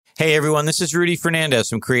Hey everyone, this is Rudy Fernandez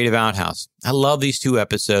from Creative Outhouse. I love these two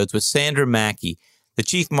episodes with Sandra Mackey, the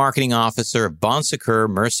Chief Marketing Officer of Bon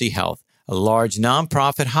Secours Mercy Health, a large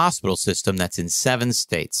nonprofit hospital system that's in 7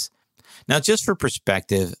 states. Now, just for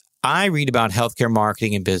perspective, I read about healthcare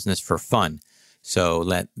marketing and business for fun, so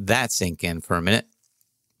let that sink in for a minute.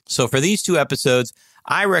 So for these 2 episodes,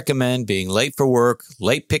 I recommend being late for work,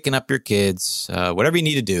 late picking up your kids, whatever you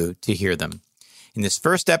need to do to hear them. In this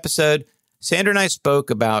first episode, Sandra and I spoke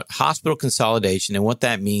about hospital consolidation and what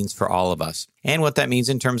that means for all of us and what that means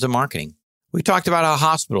in terms of marketing. We talked about how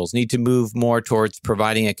hospitals need to move more towards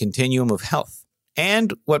providing a continuum of health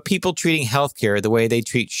and what people treating healthcare the way they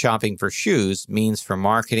treat shopping for shoes means for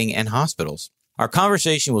marketing and hospitals. Our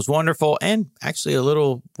conversation was wonderful and actually a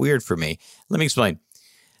little weird for me. Let me explain.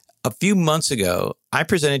 A few months ago, I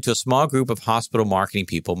presented to a small group of hospital marketing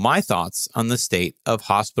people my thoughts on the state of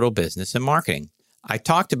hospital business and marketing. I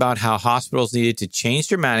talked about how hospitals needed to change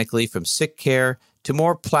dramatically from sick care to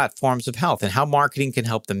more platforms of health and how marketing can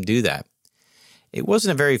help them do that. It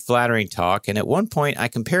wasn't a very flattering talk, and at one point I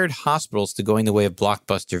compared hospitals to going the way of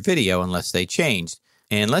Blockbuster Video unless they changed.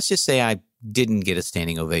 And let's just say I didn't get a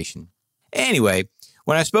standing ovation. Anyway,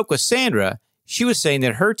 when I spoke with Sandra, she was saying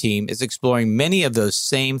that her team is exploring many of those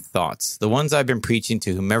same thoughts, the ones I've been preaching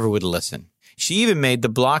to whomever would listen. She even made the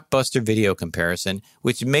Blockbuster Video comparison,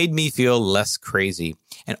 which made me feel less crazy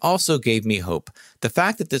and also gave me hope. The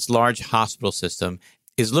fact that this large hospital system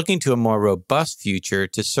is looking to a more robust future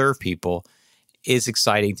to serve people is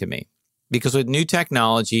exciting to me because with new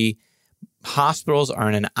technology, hospitals are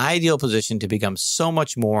in an ideal position to become so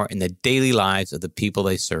much more in the daily lives of the people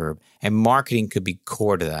they serve, and marketing could be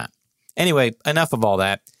core to that. Anyway, enough of all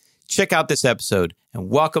that. Check out this episode and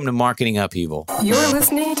welcome to Marketing Upheaval. You're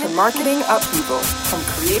listening to Marketing Upheaval from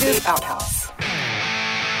Creative Outhouse.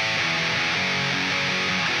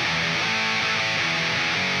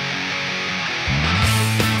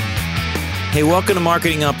 Hey, welcome to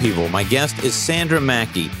Marketing Upheaval. My guest is Sandra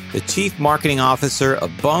Mackey, the Chief Marketing Officer of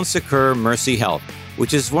Bon Secours Mercy Health,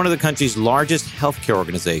 which is one of the country's largest healthcare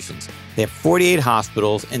organizations. They have 48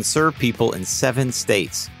 hospitals and serve people in 7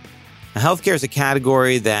 states. Now, healthcare is a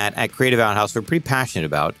category that at Creative Outhouse we're pretty passionate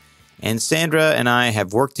about, and Sandra and I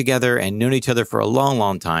have worked together and known each other for a long,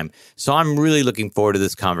 long time, so I'm really looking forward to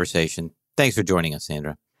this conversation. Thanks for joining us,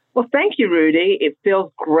 Sandra. Well, thank you, Rudy. It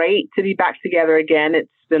feels great to be back together again. It's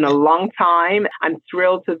been a long time. I'm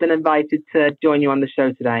thrilled to have been invited to join you on the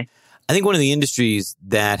show today. I think one of the industries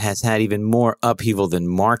that has had even more upheaval than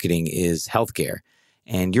marketing is healthcare,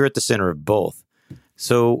 and you're at the center of both.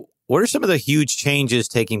 So what are some of the huge changes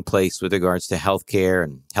taking place with regards to healthcare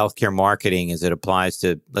and healthcare marketing as it applies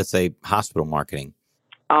to, let's say, hospital marketing?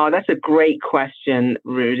 Oh, that's a great question,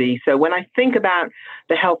 Rudy. So when I think about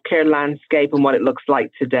the healthcare landscape and what it looks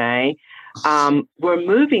like today, we're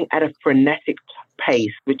moving at a frenetic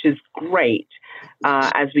pace, which is great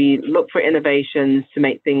as we look for innovations to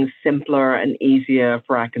make things simpler and easier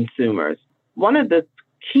for our consumers. One of the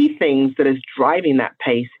key things that is driving that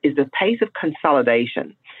pace is the pace of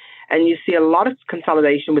consolidation. And you see a lot of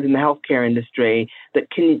consolidation within the healthcare industry that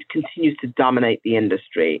continues to dominate the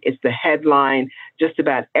industry. It's the headline just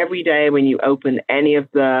about every day when you open any of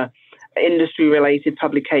the industry-related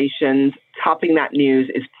publications. Topping that news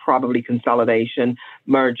is probably consolidation,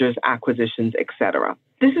 mergers, acquisitions, etc.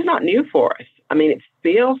 This is not new for us. I mean, it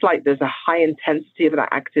feels like there's a high intensity of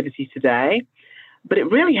that activity today, but it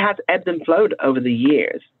really has ebbed and flowed over the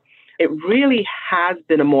years. It really has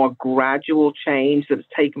been a more gradual change that's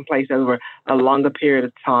taken place over a longer period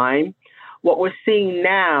of time. What we're seeing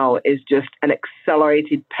now is just an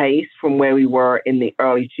accelerated pace from where we were in the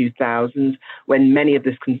early 2000s when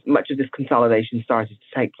much of this consolidation started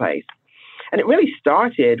to take place. And it really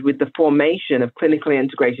started with the formation of clinically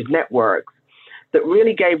integrated networks that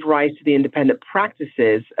really gave rise to the independent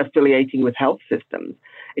practices affiliating with health systems.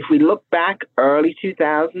 If we look back early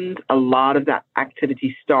 2000s, a lot of that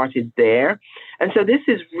activity started there. And so this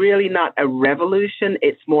is really not a revolution,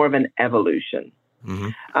 it's more of an evolution.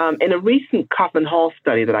 Mm-hmm. In a recent Kaufman Hall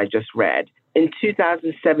study that I just read, in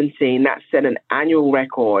 2017, that set an annual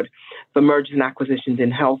record for mergers and acquisitions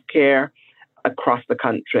in healthcare across the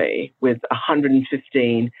country, with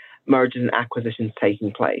 115 mergers and acquisitions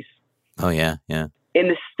taking place. Oh, yeah, yeah. In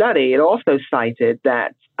the study, it also cited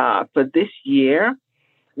that for this year,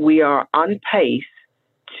 we are on pace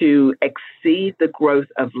to exceed the growth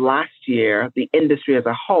of last year, the industry as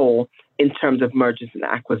a whole, in terms of mergers and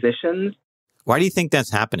acquisitions. Why do you think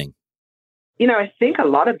that's happening? You know, I think a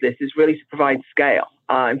lot of this is really to provide scale.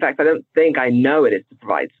 In fact, I know it is to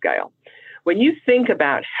provide scale. When you think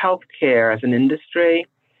about healthcare as an industry,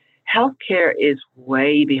 healthcare is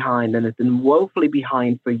way behind and has been woefully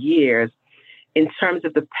behind for years in terms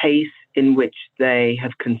of the pace in which they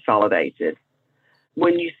have consolidated.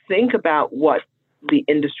 When you think about what the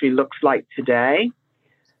industry looks like today,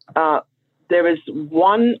 there is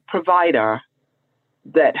one provider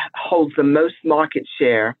that holds the most market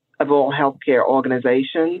share of all healthcare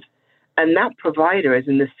organizations, and that provider is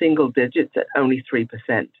in the single digits at only 3%.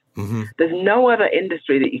 Mm-hmm. There's no other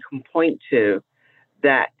industry that you can point to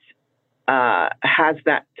that has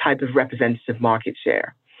that type of representative market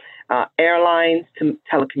share. Airlines,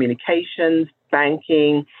 telecommunications,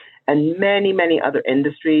 banking, and many, many other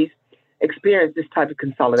industries experienced this type of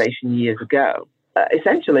consolidation years ago.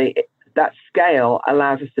 Essentially, that scale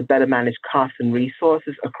allows us to better manage costs and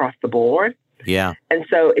resources across the board. Yeah. And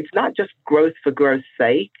so it's not just growth for growth's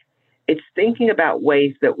sake. It's thinking about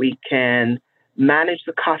ways that we can manage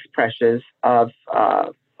the cost pressures of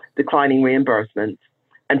declining reimbursements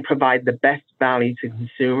and provide the best value to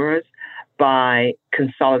consumers by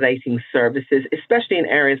consolidating services, especially in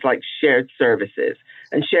areas like shared services.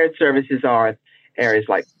 And shared services are areas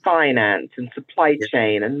like finance and supply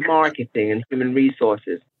chain and marketing and human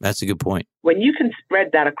resources. That's a good point. When you can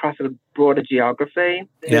spread that across a broader geography,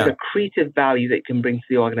 there's accretive value that can bring to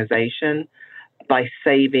the organization by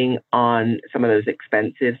saving on some of those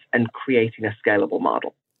expenses and creating a scalable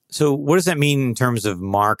model. So what does that mean in terms of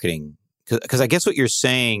marketing? Because I guess what you're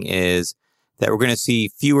saying is that we're going to see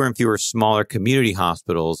fewer and fewer smaller community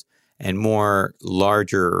hospitals and more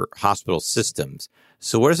larger hospital systems.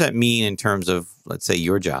 So what does that mean in terms of, let's say,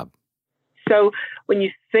 your job? So when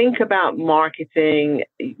you think about marketing,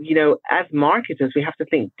 as marketers, we have to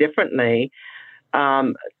think differently,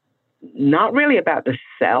 not really about the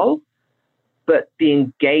sell, but the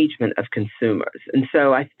engagement of consumers. And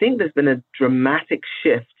so I think there's been a dramatic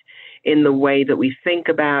shift in the way that we think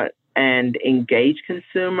about and engage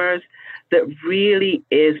consumers that really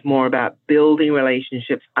is more about building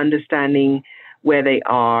relationships, understanding where they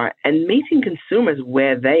are, and meeting consumers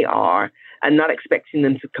where they are, and not expecting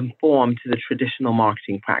them to conform to the traditional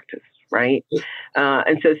marketing practice, right?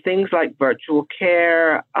 And so things like virtual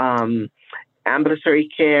care, ambulatory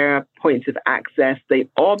care, points of access, they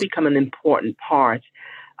all become an important part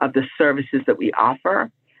of the services that we offer.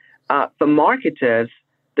 For marketers,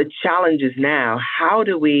 the challenge is now, how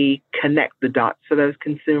do we connect the dots for those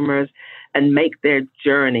consumers and make their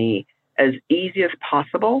journey as easy as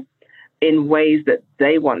possible in ways that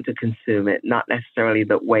they want to consume it, not necessarily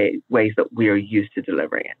the ways that we are used to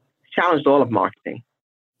delivering it. It's challenged all of marketing.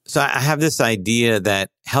 So I have this idea that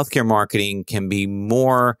healthcare marketing can be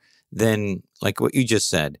more than, like what you just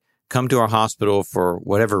said, come to our hospital for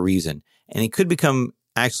whatever reason. And it could become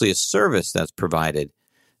actually a service that's provided.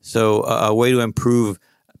 So a way to improve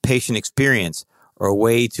patient experience, or a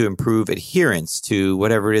way to improve adherence to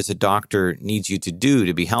whatever it is a doctor needs you to do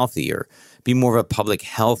to be healthy, or be more of a public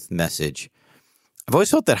health message. I've always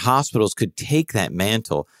felt that hospitals could take that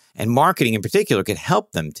mantle, and marketing in particular could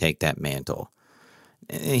help them take that mantle.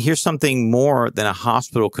 And here's something more than a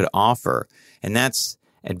hospital could offer, and that's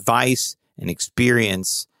advice and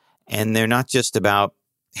experience. And they're not just about,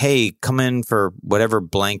 hey, come in for whatever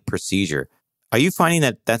blank procedure. Are you finding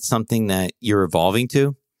that that's something that you're evolving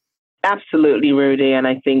to? Absolutely, Rudy. And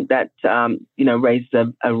I think that,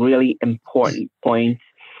 raises a really important point.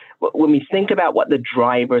 When we think about what the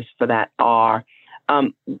drivers for that are,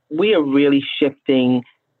 we are really shifting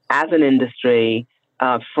as an industry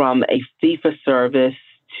from a fee-for-service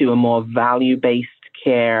to a more value-based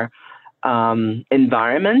care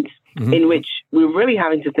environment, in which we're really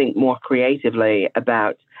having to think more creatively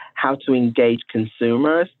about how to engage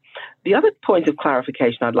consumers. The other point of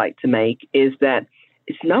clarification I'd like to make is that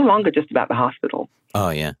it's no longer just about the hospital. Oh,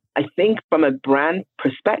 yeah. I think from a brand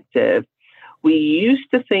perspective, we used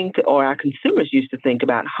to think, or our consumers used to think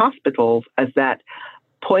about hospitals as that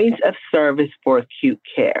point of service for acute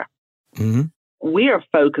care. Mm-hmm. We are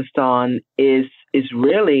focused on is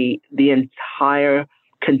really the entire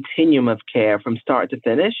continuum of care from start to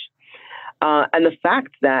finish. And the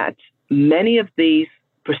fact that many of these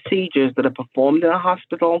procedures that are performed in a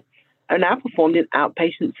hospital are now performed in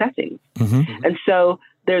outpatient settings. Mm-hmm. And so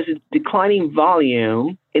there's a declining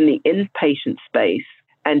volume in the inpatient space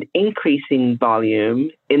and increasing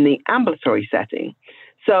volume in the ambulatory setting.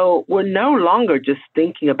 So we're no longer just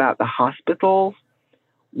thinking about the hospitals.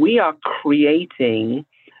 We are creating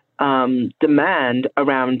demand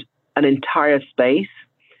around an entire space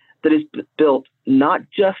that is built not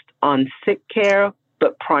just on sick care,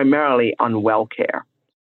 but primarily on well care.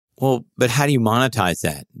 Well, but how do you monetize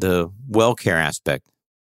that, the well care aspect?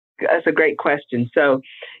 That's a great question. So,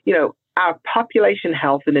 our population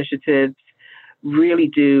health initiatives really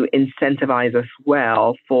do incentivize us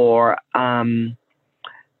well for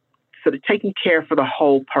sort of taking care for the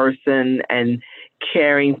whole person and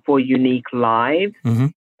caring for unique lives. Mm-hmm.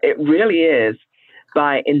 It really is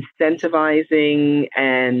by incentivizing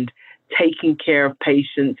and taking care of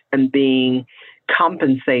patients and being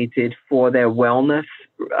compensated for their wellness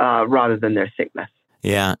rather than their sickness.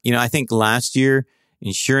 Yeah. I think last year,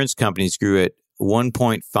 insurance companies grew at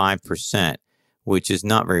 1.5%, which is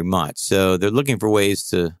not very much. So they're looking for ways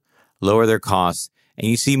to lower their costs. And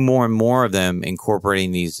you see more and more of them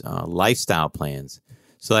incorporating these lifestyle plans.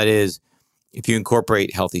 So that is, if you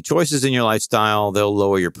incorporate healthy choices in your lifestyle, they'll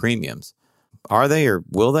lower your premiums. Are they, or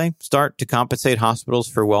will they start to compensate hospitals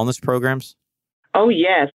for wellness programs? Oh,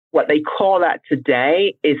 yes. What they call that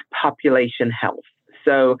today is population health.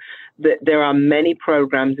 So there are many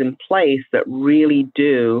programs in place that really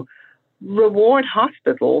do reward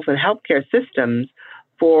hospitals and healthcare systems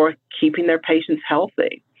for keeping their patients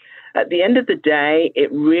healthy. At the end of the day,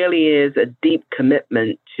 it really is a deep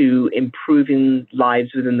commitment to improving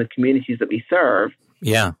lives within the communities that we serve.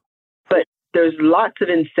 Yeah. But there's lots of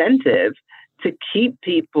incentive to keep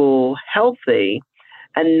people healthy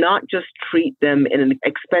and not just treat them in an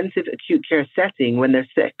expensive acute care setting when they're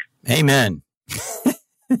sick. Amen.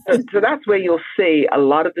 So that's where you'll see a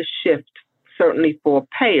lot of the shift, certainly for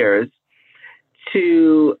payers,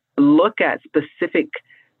 to look at specific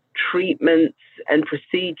treatments and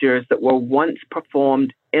procedures that were once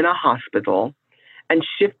performed in a hospital and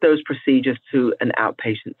shift those procedures to an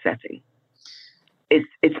outpatient setting.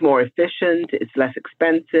 It's more efficient, it's less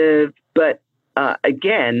expensive, but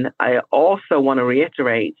again, I also want to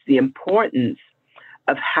reiterate the importance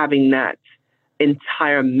of having that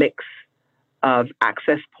entire mix of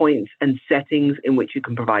access points and settings in which you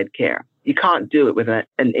can provide care. You can't do it with an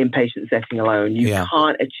inpatient setting alone. You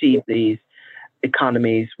can't achieve these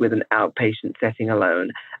economies with an outpatient setting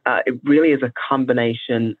alone. It really is a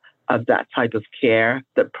combination of that type of care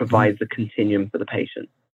that provides a continuum for the patient.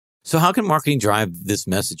 So how can marketing drive this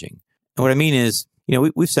messaging? And what I mean is,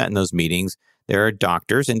 we've sat in those meetings. There are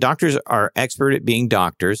doctors, and doctors are expert at being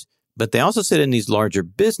doctors, but they also sit in these larger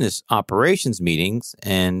business operations meetings,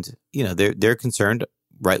 and they're concerned,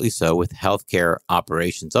 rightly so, with healthcare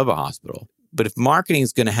operations of a hospital. But if marketing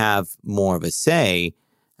is going to have more of a say,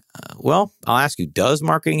 I'll ask you, does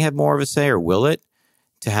marketing have more of a say, or will it,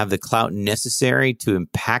 to have the clout necessary to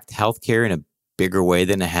impact healthcare in a bigger way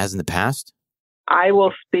than it has in the past? I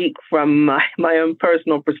will speak from my own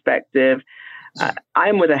personal perspective.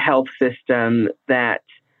 I'm with a health system that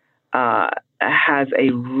has a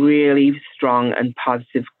really strong and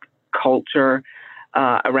positive culture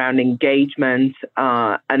around engagement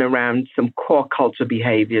and around some core culture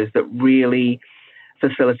behaviors that really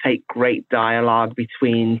facilitate great dialogue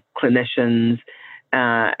between clinicians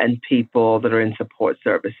and people that are in support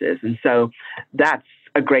services. And so that's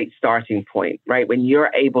a great starting point, right? When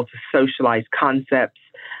you're able to socialize concepts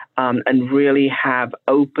and really have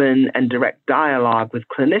open and direct dialogue with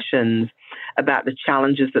clinicians about the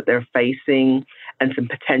challenges that they're facing and some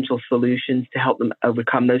potential solutions to help them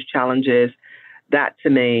overcome those challenges, that to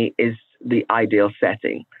me is the ideal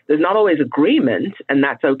setting. There's not always agreement, and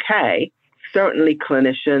that's okay. Certainly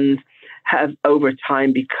clinicians have over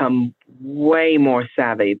time become way more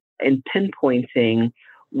savvy in pinpointing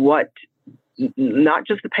what not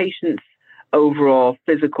just the patient's overall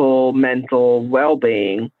physical, mental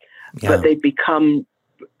well-being, but they've become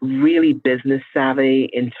really business savvy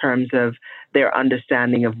in terms of their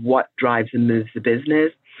understanding of what drives and moves the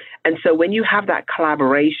business. And so when you have that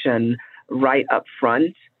collaboration right up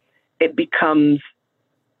front, it becomes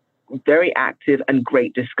very active and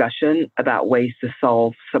great discussion about ways to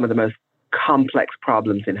solve some of the most complex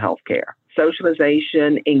problems in healthcare.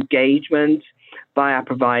 Socialization, engagement by our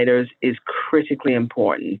providers is critically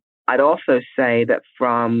important. I'd also say that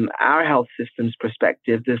from our health system's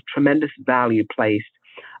perspective, there's tremendous value placed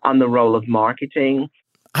on the role of marketing.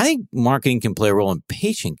 I think marketing can play a role in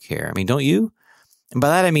patient care. I mean, don't you? And by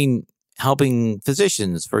that, I mean helping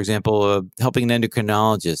physicians, for example, helping an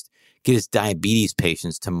endocrinologist get his diabetes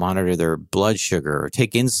patients to monitor their blood sugar or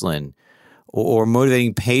take insulin, or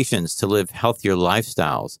motivating patients to live healthier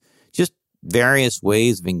lifestyles. Just various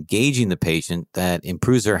ways of engaging the patient that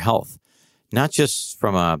improves their health. Not just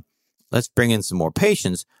from a, let's bring in some more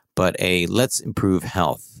patients, but a let's improve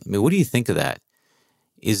health. I mean, what do you think of that?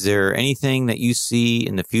 Is there anything that you see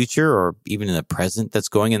in the future or even in the present that's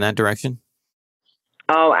going in that direction?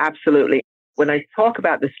 Oh, absolutely. When I talk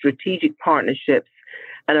about the strategic partnerships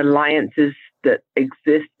and alliances that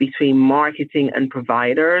exist between marketing and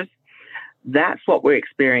providers, that's what we're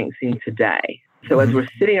experiencing today. So as we're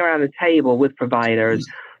sitting around the table with providers,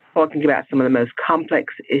 talking about some of the most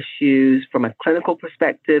complex issues from a clinical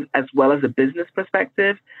perspective as well as a business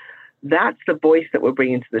perspective. That's the voice that we're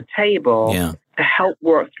bringing to the table to help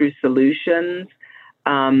work through solutions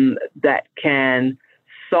that can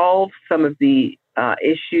solve some of the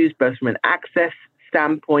issues, both from an access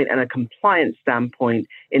standpoint and a compliance standpoint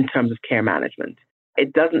in terms of care management.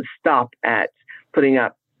 It doesn't stop at putting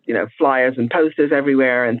up, flyers and posters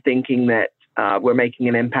everywhere and thinking that we're making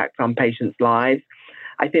an impact on patients' lives.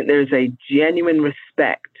 I think there's a genuine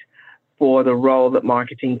respect for the role that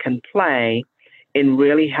marketing can play in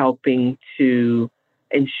really helping to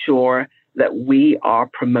ensure that we are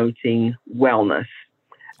promoting wellness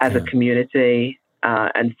as a community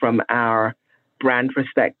and from our brand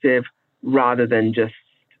perspective, rather than just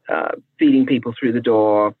feeding people through the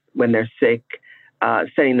door when they're sick,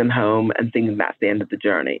 sending them home and thinking that's the end of the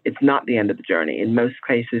journey. It's not the end of the journey. In most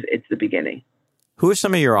cases, it's the beginning. Who are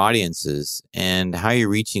some of your audiences and how are you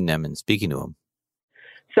reaching them and speaking to them?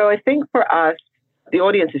 So I think for us, the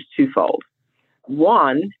audience is twofold.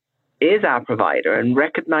 One is our provider and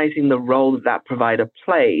recognizing the role that provider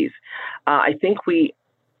plays. I think we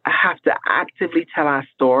have to actively tell our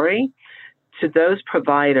story to those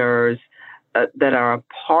providers that are a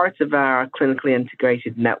part of our clinically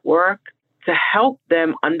integrated network to help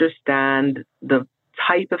them understand the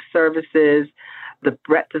type of services, the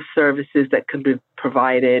breadth of services that can be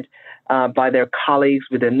provided by their colleagues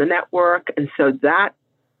within the network. And so that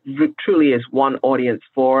truly is one audience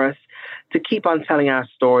for us to keep on telling our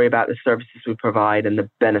story about the services we provide and the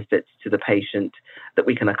benefits to the patient that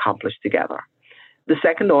we can accomplish together. The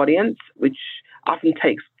second audience, which often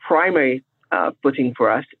takes primary footing for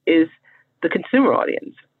us, is the consumer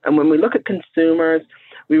audience. And when we look at consumers,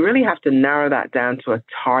 we really have to narrow that down to a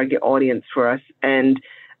target audience for us. And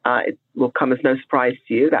it will come as no surprise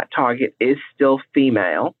to you, that target is still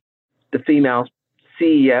female. The female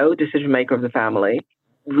CEO, decision maker of the family,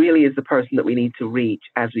 really is the person that we need to reach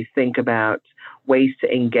as we think about ways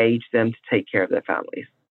to engage them to take care of their families.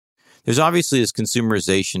 There's obviously this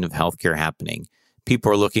consumerization of healthcare happening.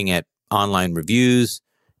 People are looking at online reviews,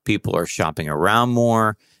 people are shopping around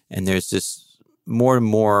more, and there's this more and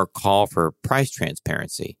more call for price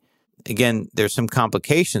transparency. Again, there's some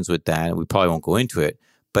complications with that, and we probably won't go into it,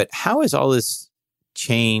 but how has all this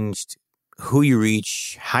changed who you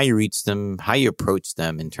reach, how you reach them, how you approach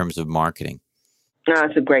them in terms of marketing?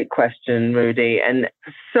 That's a great question, Rudy. And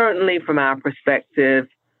certainly from our perspective,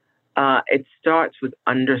 it starts with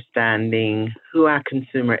understanding who our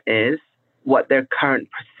consumer is, what their current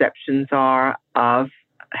perceptions are of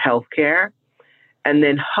healthcare, and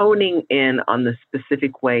then honing in on the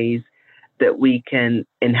specific ways that we can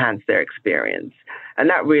enhance their experience. And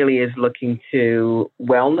that really is looking to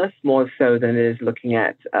wellness more so than it is looking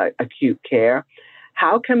at acute care.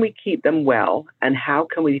 How can we keep them well, and how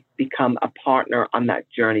can we become a partner on that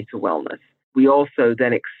journey to wellness? We also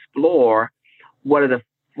then explore what are the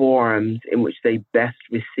forums in which they best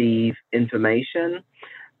receive information,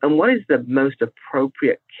 and what is the most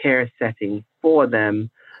appropriate care setting for them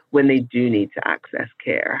when they do need to access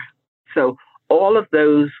care. So all of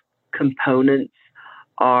those components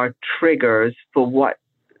are triggers for what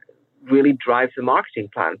really drives the marketing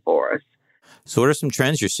plan for us. So what are some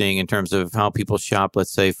trends you're seeing in terms of how people shop,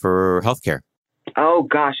 let's say, for healthcare? Oh,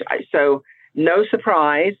 gosh. So no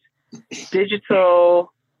surprise,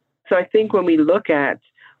 digital. So I think when we look at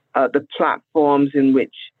the platforms in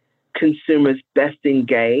which consumers best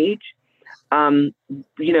engage,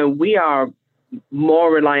 we are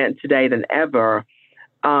more reliant today than ever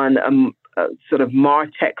on sort of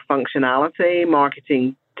MarTech functionality,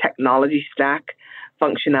 marketing technology stack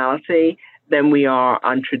functionality, than we are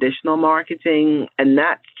on traditional marketing. And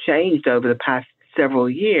that's changed over the past several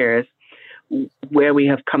years, where we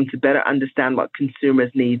have come to better understand what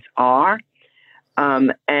consumers' needs are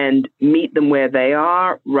and meet them where they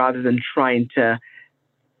are, rather than trying to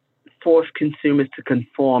force consumers to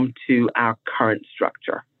conform to our current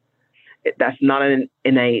structure. That's not an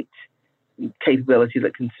innate capability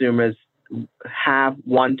that consumers have,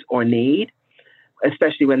 want, or need,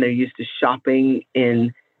 especially when they're used to shopping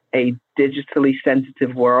in a digitally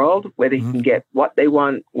sensitive world where they can get what they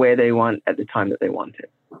want, where they want, at the time that they want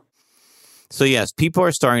it. So yes, people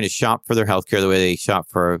are starting to shop for their healthcare the way they shop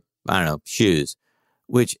for, shoes,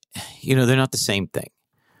 which, they're not the same thing.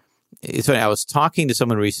 It's funny, I was talking to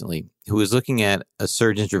someone recently who was looking at a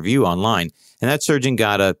surgeon's review online, and that surgeon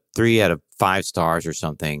got a 3 out of 5 stars or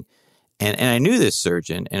something. And I knew this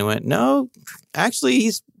surgeon, and I went, no, actually,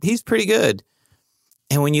 he's pretty good.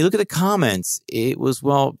 And when you look at the comments, it was,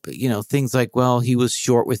 things like, he was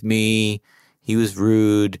short with me, he was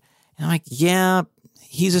rude. And I'm like, yeah,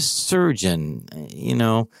 he's a surgeon,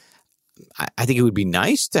 I think it would be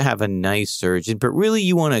nice to have a nice surgeon, but really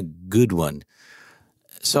you want a good one.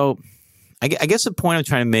 So I guess the point I'm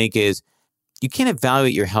trying to make is you can't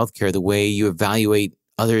evaluate your healthcare the way you evaluate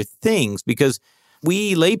other things because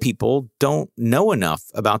we lay people don't know enough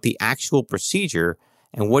about the actual procedure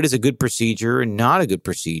and what is a good procedure and not a good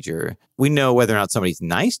procedure. We know whether or not somebody's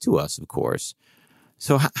nice to us, of course.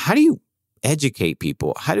 So how do you educate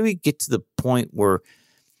people? How do we get to the point where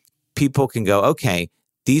people can go, okay,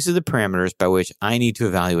 these are the parameters by which I need to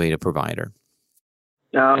evaluate a provider?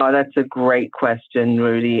 Oh, that's a great question,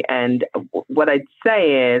 Rudy. And what I'd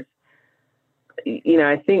say is,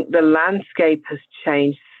 I think the landscape has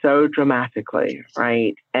changed so dramatically,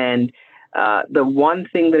 right? And the one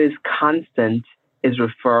thing that is constant is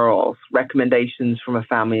referrals, recommendations from a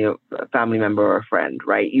family member or a friend,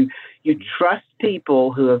 right? You trust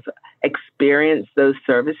people who have experienced those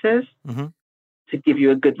services to give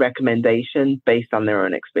you a good recommendation based on their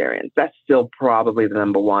own experience. That's still probably the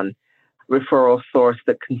number one referral source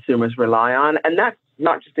that consumers rely on. And that's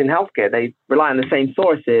not just in healthcare. They rely on the same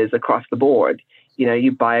sources across the board.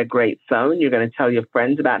 You buy a great phone, you're going to tell your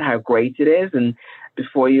friends about how great it is. And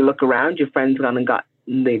before you look around, your friends gone and got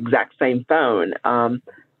the exact same phone.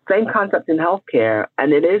 Same concept in healthcare,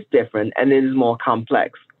 and it is different and it is more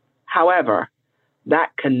complex. However,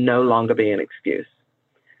 that can no longer be an excuse.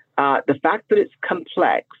 The fact that it's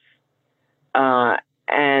complex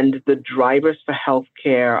and the drivers for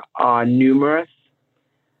healthcare are numerous,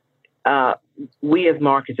 we as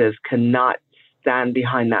marketers cannot stand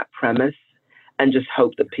behind that premise and just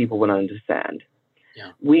hope that people will understand.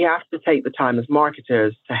 Yeah. We have to take the time as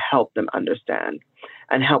marketers to help them understand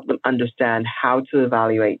and help them understand how to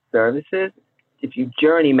evaluate services. If you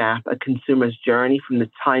journey map a consumer's journey from the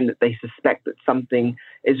time that they suspect that something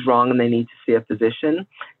is wrong and they need to see a physician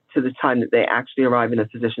to the time that they actually arrive in a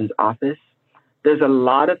physician's office, there's a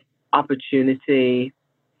lot of opportunity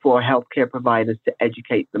for healthcare providers to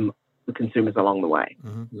educate the consumers along the way,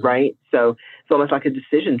 right? So it's almost like a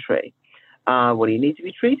decision tree. What do you need to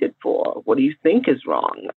be treated for? What do you think is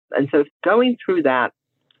wrong? And so going through that,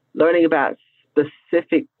 learning about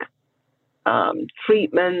specific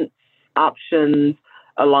treatments, options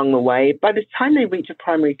along the way, by the time they reach a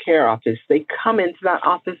primary care office, they come into that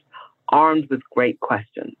office armed with great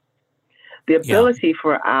questions. The ability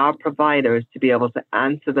for our providers to be able to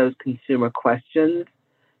answer those consumer questions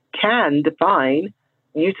can define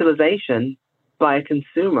utilization by a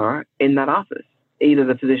consumer in that office. Either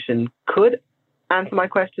the physician could answer my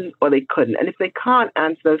questions or they couldn't. And if they can't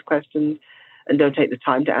answer those questions and don't take the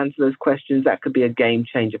time to answer those questions, that could be a game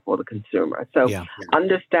changer for the consumer. So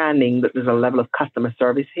understanding that there's a level of customer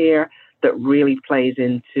service here that really plays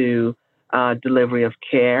into delivery of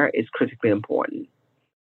care is critically important.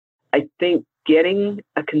 I think getting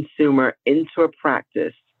a consumer into a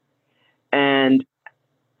practice and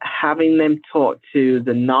having them talk to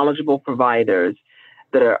the knowledgeable providers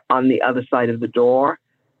that are on the other side of the door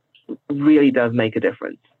really does make a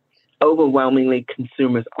difference. Overwhelmingly,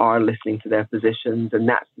 consumers are listening to their physicians, and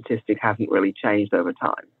that statistic hasn't really changed over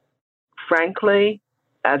time. Frankly,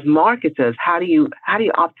 as marketers, how do you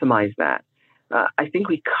optimize that? I think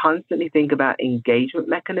we constantly think about engagement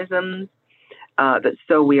mechanisms that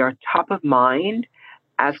so we are top of mind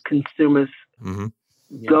as consumers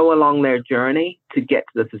go along their journey to get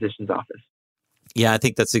to the physician's office. Yeah, I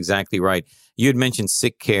think that's exactly right. You had mentioned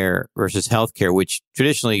sick care versus healthcare, which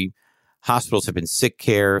traditionally hospitals have been sick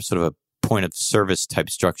care, sort of a point of service type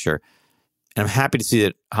structure. And I'm happy to see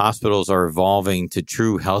that hospitals are evolving to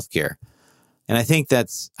true healthcare. And I think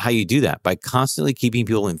that's how you do that, by constantly keeping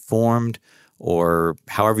people informed, or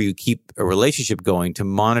however you keep a relationship going to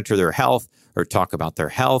monitor their health or talk about their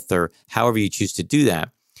health, or however you choose to do that.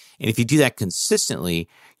 And if you do that consistently,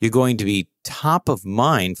 you're going to be top of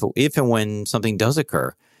mind for if and when something does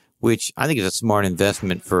occur, which I think is a smart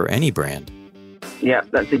investment for any brand. Yeah,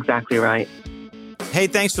 that's exactly right. Hey,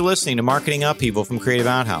 thanks for listening to Marketing Upheaval from Creative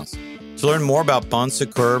Outhouse. To learn more about Bon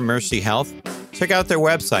Secours Mercy Health, check out their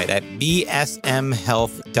website at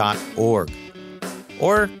bsmhealth.org.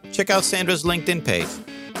 Or check out Sandra's LinkedIn page.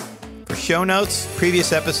 For show notes,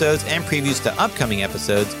 previous episodes, and previews to upcoming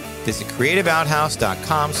episodes, visit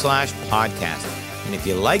creativeouthouse.com/podcast. And if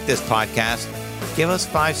you like this podcast, give us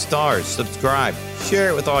 5 stars, subscribe, share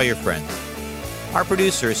it with all your friends. Our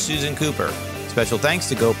producer is Susan Cooper. Special thanks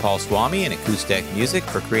to Gopal Swami and Acoustic Music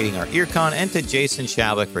for creating our earcon, and to Jason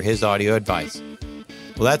Shavlik for his audio advice.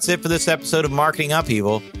 Well, that's it for this episode of Marketing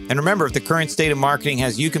Upheaval. And remember, if the current state of marketing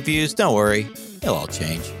has you confused, don't worry, it'll all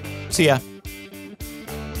change. See ya.